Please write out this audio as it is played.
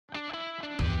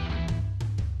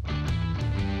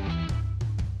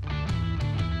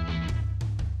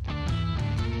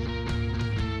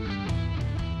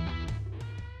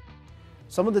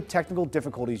Some of the technical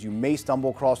difficulties you may stumble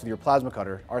across with your plasma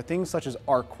cutter are things such as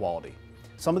arc quality.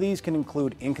 Some of these can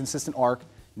include inconsistent arc,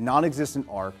 non-existent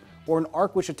arc, or an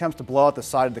arc which attempts to blow out the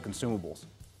side of the consumables.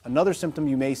 Another symptom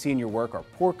you may see in your work are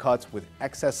poor cuts with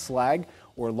excess slag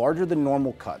or larger than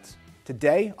normal cuts.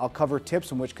 Today, I'll cover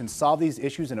tips in which can solve these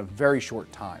issues in a very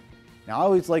short time. Now, I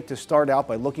always like to start out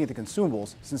by looking at the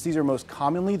consumables, since these are most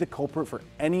commonly the culprit for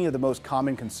any of the most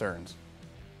common concerns.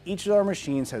 Each of our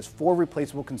machines has 4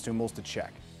 replaceable consumables to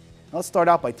check. Now, let's start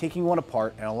out by taking one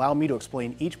apart and allow me to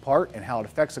explain each part and how it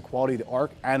affects the quality of the arc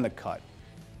and the cut.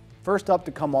 First up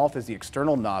to come off is the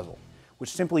external nozzle, which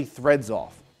simply threads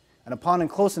off. And upon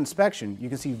close inspection, you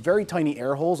can see very tiny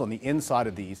air holes on the inside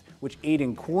of these, which aid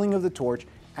in cooling of the torch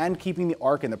and keeping the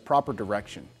arc in the proper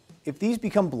direction. If these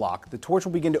become blocked, the torch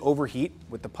will begin to overheat,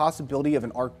 with the possibility of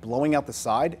an arc blowing out the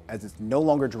side as it's no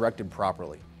longer directed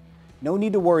properly. No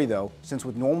need to worry though, since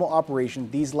with normal operation,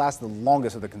 these last the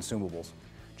longest of the consumables.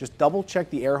 Just double check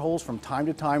the air holes from time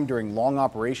to time during long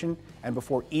operation and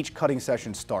before each cutting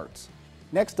session starts.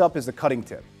 Next up is the cutting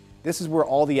tip. This is where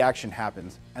all the action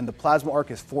happens, and the plasma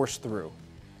arc is forced through.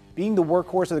 Being the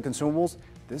workhorse of the consumables,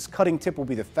 this cutting tip will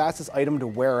be the fastest item to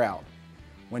wear out.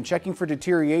 When checking for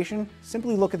deterioration,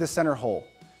 simply look at the center hole.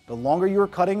 The longer you are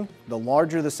cutting, the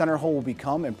larger the center hole will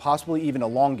become and possibly even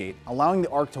elongate, allowing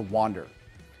the arc to wander.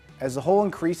 As the hole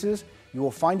increases, you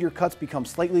will find your cuts become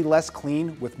slightly less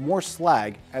clean with more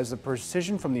slag as the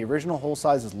precision from the original hole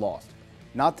size is lost,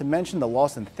 not to mention the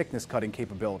loss in thickness cutting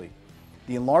capability.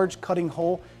 The enlarged cutting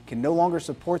hole can no longer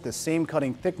support the same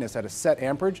cutting thickness at a set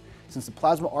amperage since the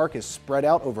plasma arc is spread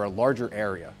out over a larger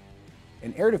area.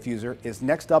 An air diffuser is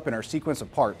next up in our sequence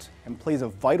of parts and plays a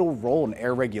vital role in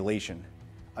air regulation.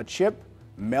 A chip,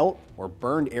 melt, or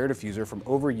burned air diffuser from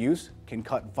overuse can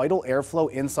cut vital airflow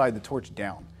inside the torch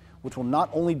down, which will not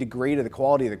only degrade the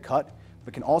quality of the cut,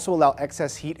 but can also allow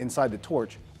excess heat inside the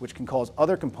torch, which can cause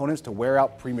other components to wear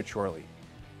out prematurely.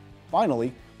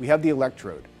 Finally, we have the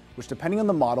electrode, which depending on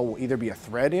the model will either be a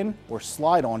thread in or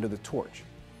slide onto the torch.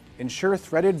 Ensure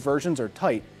threaded versions are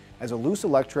tight, as a loose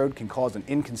electrode can cause an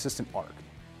inconsistent arc.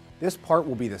 This part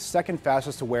will be the second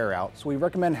fastest to wear out, so we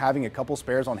recommend having a couple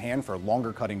spares on hand for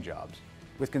longer cutting jobs.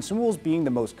 With consumables being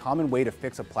the most common way to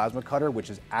fix a plasma cutter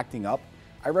which is acting up,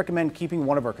 I recommend keeping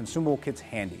one of our consumable kits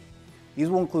handy. These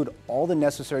will include all the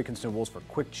necessary consumables for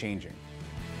quick changing.